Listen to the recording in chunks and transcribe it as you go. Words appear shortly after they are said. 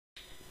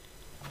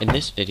In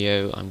this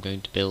video I'm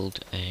going to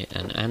build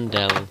an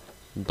Andel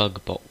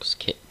Bug box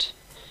kit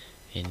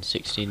in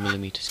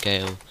 16mm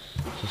scale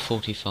for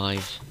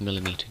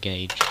 45mm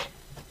gauge.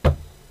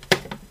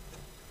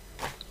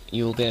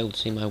 You will be able to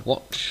see my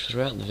watch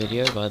throughout the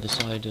video by the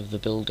side of the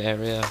build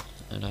area,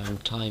 and I'm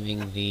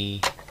timing the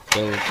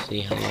build to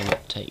see how long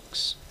it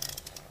takes.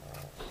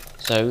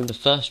 So the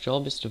first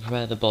job is to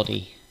prepare the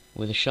body.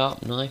 With a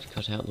sharp knife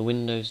cut out the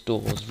windows,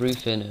 doors,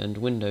 roof in and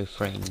window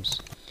frames.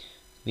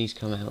 These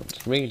come out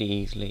really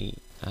easily.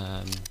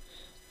 They're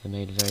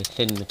made of very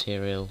thin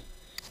material,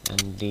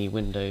 and the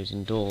windows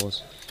and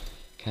doors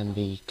can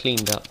be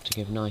cleaned up to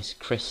give nice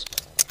crisp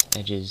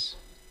edges.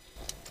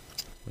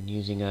 When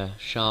using a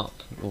sharp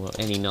or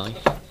any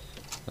knife,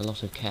 a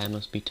lot of care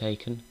must be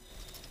taken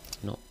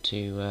not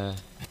to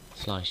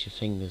slice your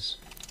fingers.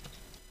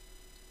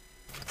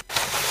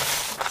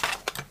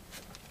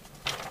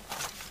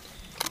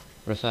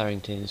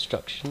 Referring to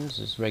instructions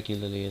as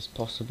regularly as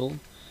possible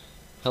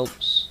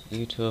helps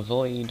you to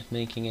avoid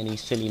making any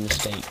silly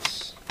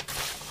mistakes.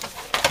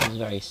 It's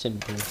very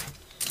simple,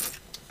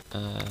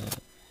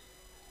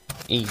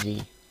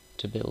 easy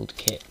to build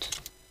kit,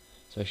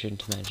 so I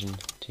shouldn't imagine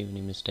too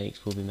many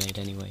mistakes will be made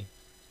anyway.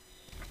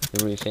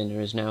 The roof inner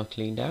is now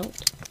cleaned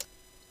out.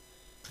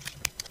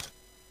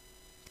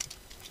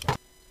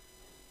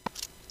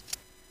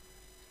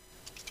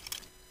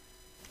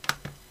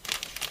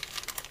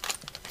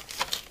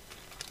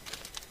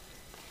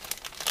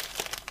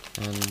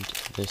 And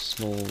the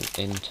small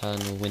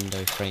internal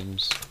window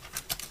frames.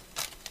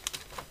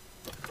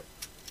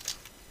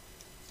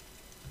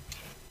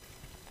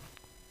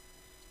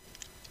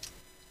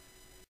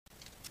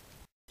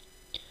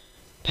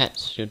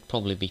 Pets should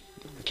probably be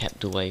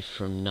kept away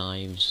from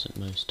knives at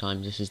most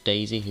times. This is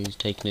Daisy, who's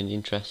taken an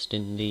interest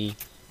in the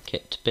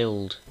kit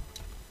build.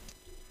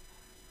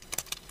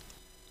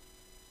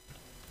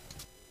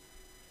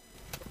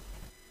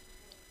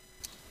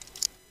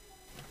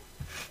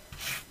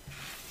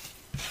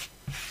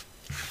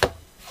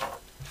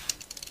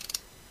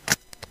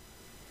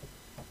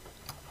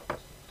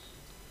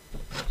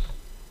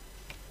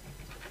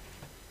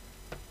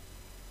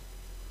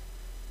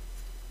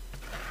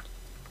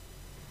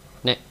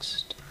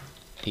 Next,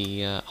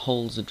 the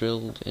holes are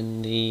drilled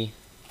in the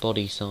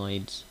body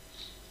sides.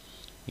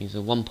 These are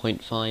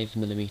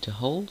 1.5mm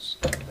holes,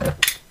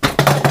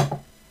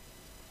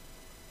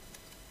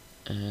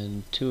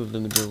 and 2 of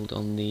them are drilled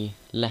on the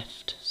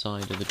left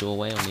side of the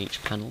doorway on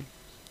each panel,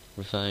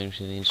 referring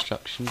to the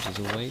instructions as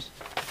always.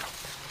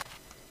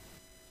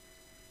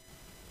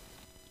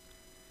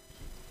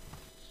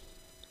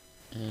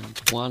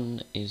 And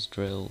 1 is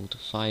drilled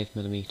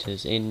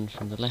 5mm in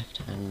from the left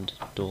hand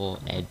door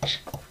edge.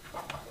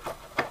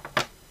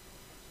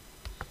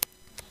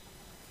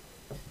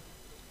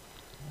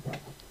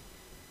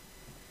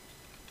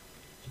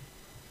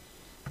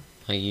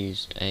 I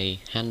used a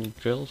hand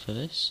drill for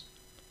this,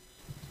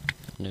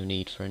 no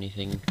need for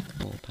anything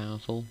more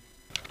powerful.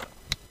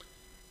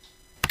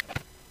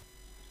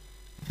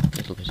 A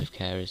little bit of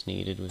care is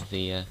needed with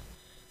the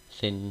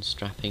thin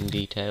strapping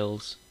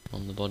details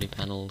on the body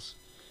panels,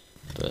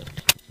 but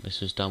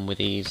this was done with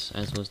ease,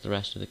 as was the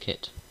rest of the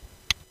kit.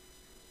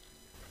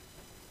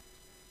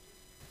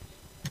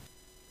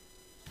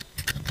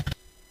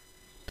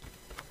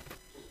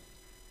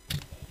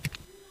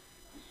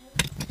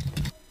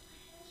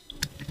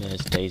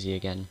 There's Daisy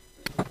again.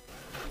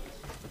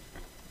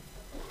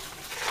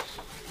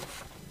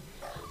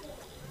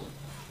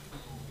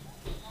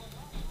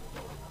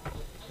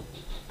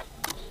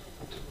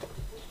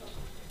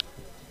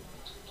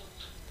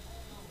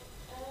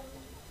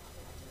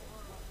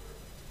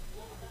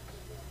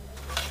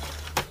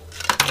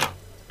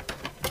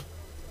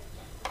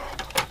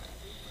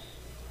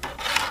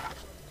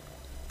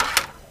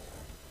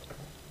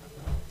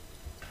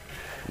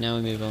 Now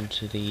we move on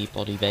to the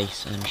body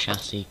base and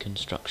chassis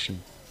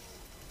construction.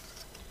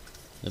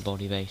 The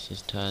body base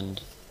is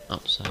turned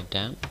upside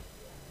down.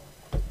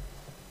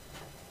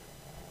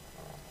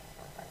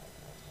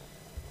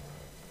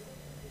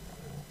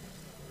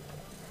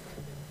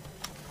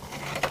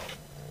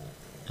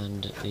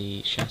 And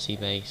the chassis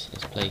base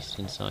is placed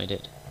inside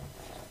it.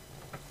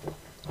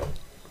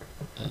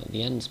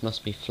 The ends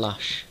must be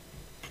flush,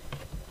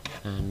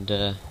 and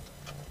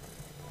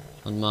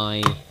on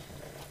my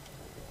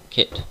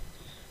kit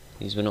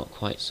these were not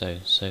quite so,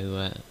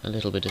 a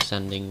little bit of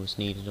sanding was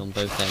needed on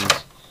both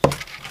ends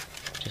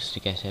just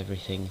to get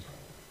everything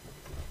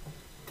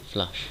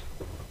flush.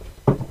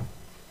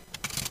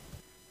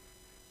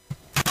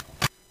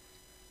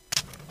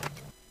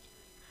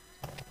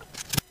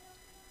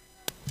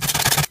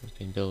 We've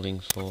been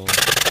building for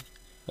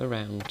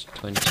around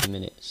 20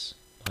 minutes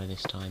by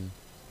this time.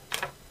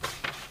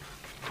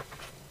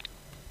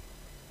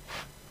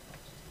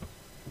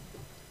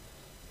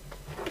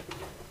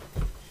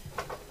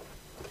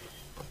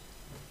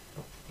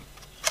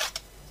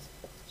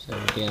 So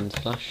with the ends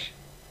flush,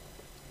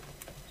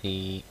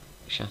 the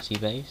chassis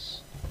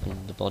base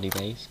and the body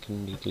base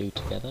can be glued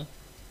together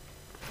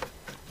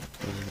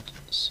with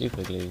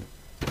super glue.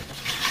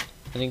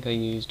 I think I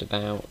used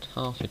about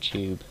half a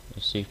tube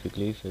of super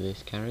glue for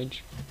this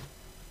carriage.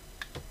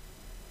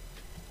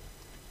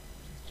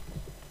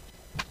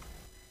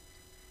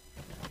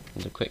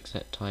 And the quick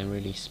set time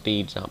really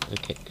speeds up the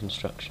kit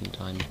construction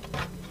time.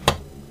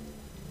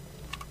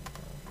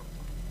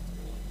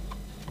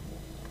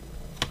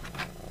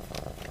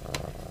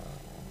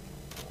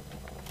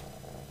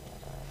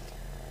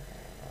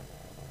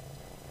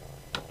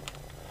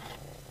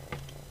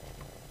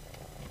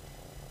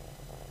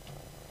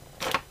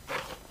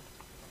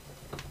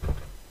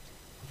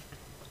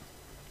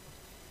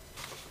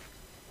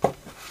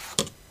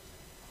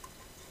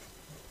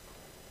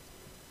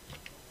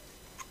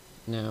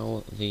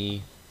 Now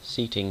the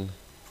seating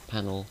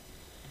panel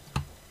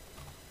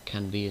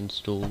can be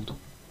installed.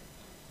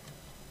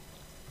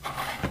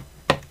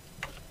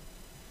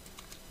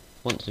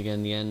 Once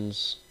again, the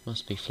ends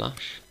must be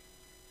flush.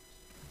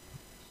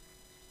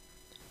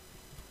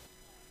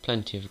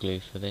 Plenty of glue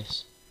for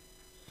this.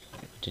 I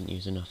didn't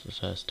use enough the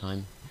first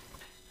time.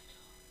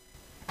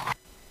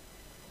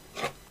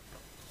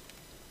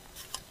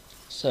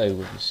 So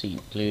with the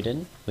seat glued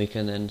in, we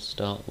can then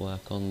start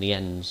work on the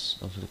ends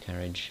of the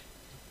carriage.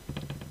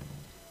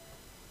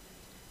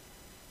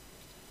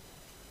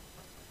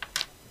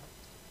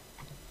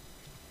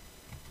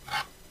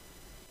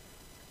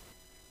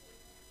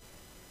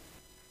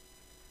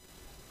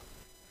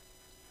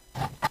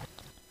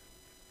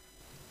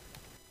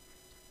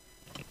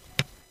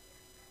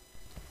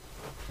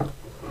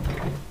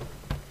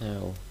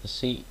 Now the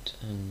seat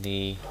and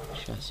the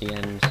chassis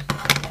ends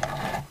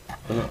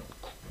were not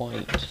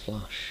quite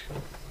flush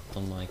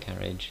on my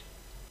carriage,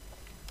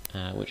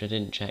 which I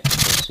didn't check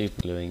before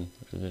super gluing,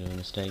 which was a bit of a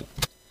mistake.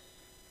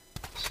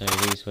 So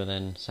these were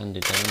then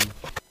sanded down,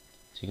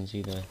 so you can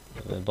see the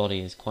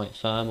body is quite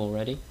firm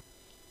already.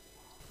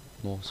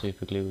 More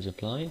super glue was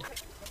applied.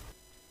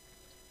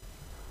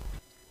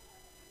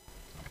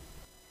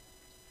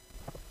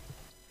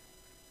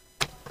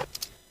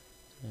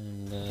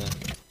 And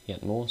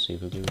yet more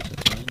super glue was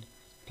applied.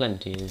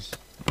 Plenty is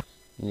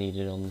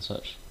needed on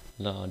such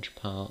large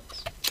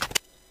parts.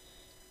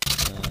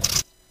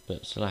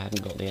 But still I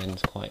hadn't got the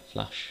ends quite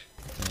flush,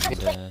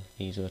 and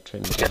these were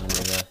trimmed down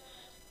with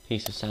a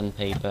piece of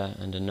sandpaper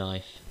and a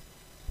knife.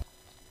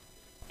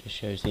 Just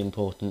shows the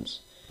importance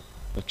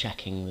of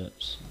checking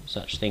that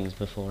such things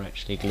before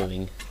actually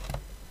gluing.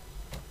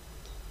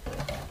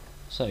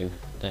 So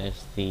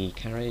there's the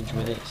carriage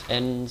with its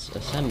ends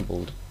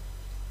assembled.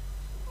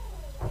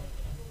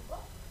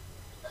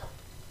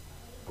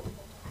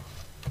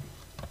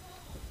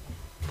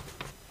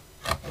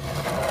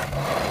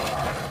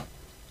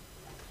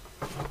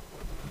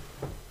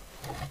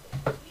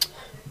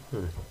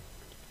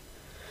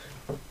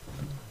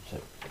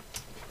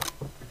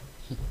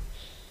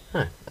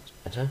 That's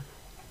better.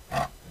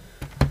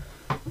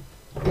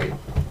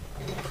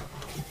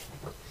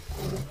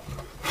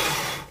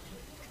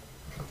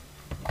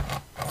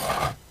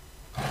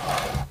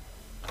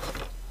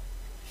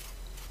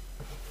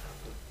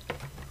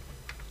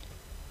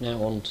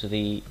 Now on to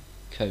the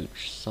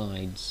coach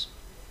sides.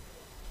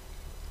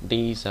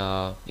 These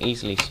are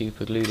easily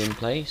super glued in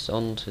place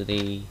onto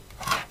the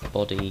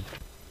body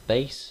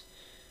base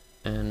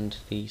and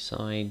the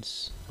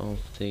sides of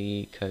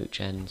the coach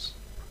ends.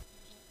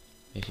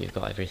 If you've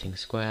got everything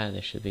square,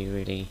 this should be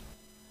really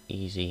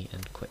easy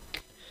and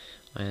quick.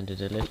 I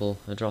added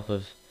a drop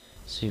of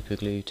super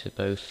glue to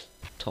both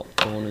top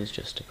corners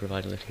just to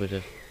provide a little bit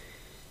of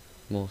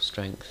more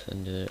strength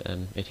and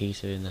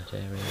adhesive in that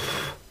area.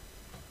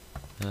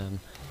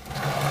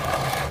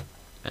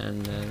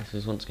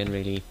 This is once again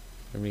a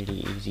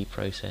really easy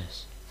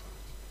process.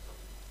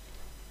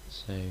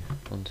 So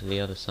onto the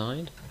other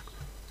side.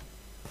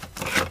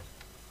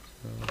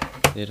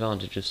 The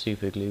advantage of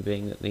super glue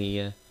being that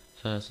the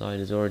first side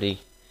is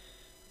already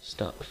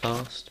stuck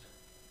fast,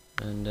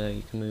 and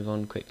you can move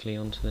on quickly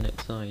onto the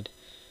next side.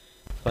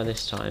 By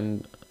this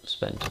time I've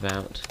spent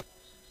about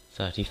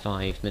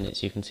 35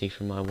 minutes, you can see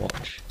from my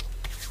watch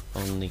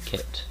on the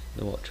kit.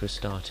 The watch was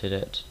started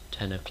at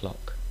 10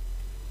 o'clock.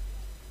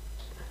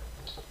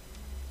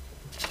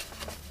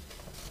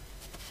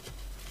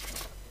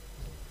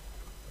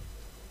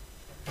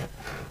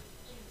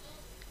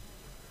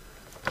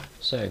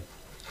 So,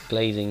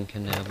 glazing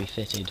can now be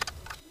fitted.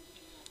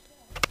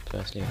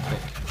 Firstly, a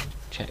quick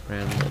check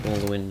round that all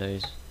the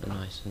windows are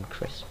nice and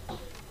crisp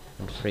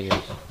and free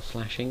of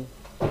flashing.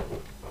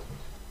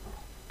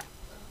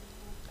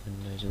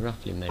 Windows are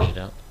roughly measured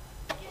up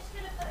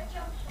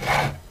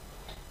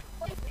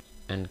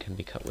and can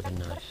be cut with a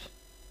knife.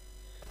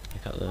 I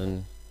cut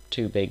them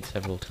too big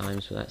several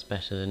times, but that's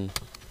better than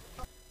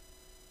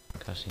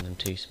cutting them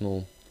too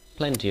small.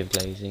 Plenty of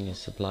glazing is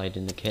supplied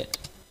in the kit.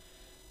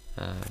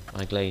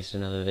 I glazed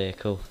another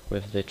vehicle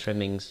with the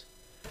trimmings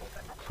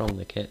from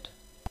the kit.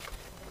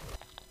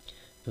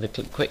 With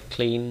a quick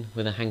clean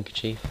with a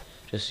handkerchief,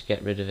 just to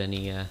get rid of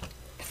any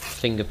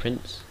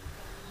fingerprints,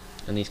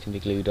 and these can be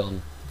glued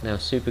on. Now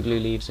super glue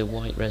leaves a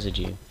white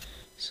residue,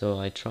 so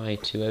I try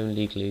to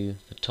only glue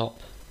the top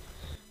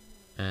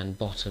and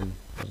bottom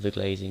of the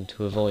glazing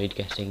to avoid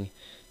getting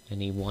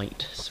any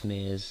white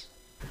smears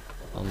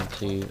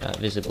onto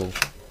visible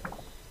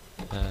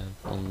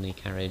on the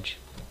carriage.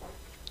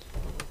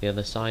 The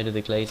other side of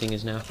the glazing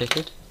is now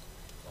fitted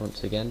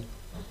once again.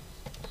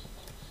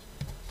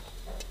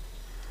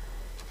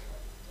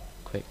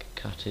 Quick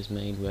cut is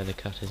made where the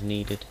cut is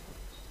needed,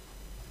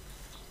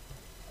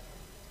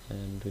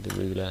 and with a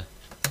ruler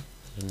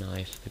and a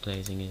knife the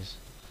glazing is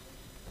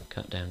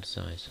cut down to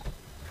size.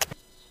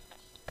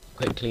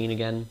 Quick clean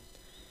again,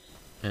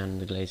 and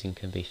the glazing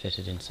can be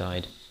fitted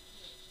inside.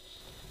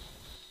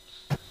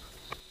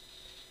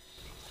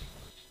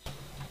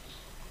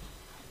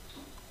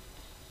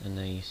 And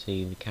there you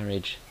see the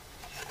carriage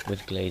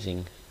with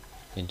glazing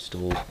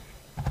installed.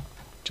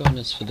 Join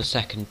us for the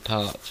second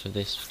part for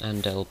this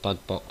Andel Bug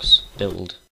box build.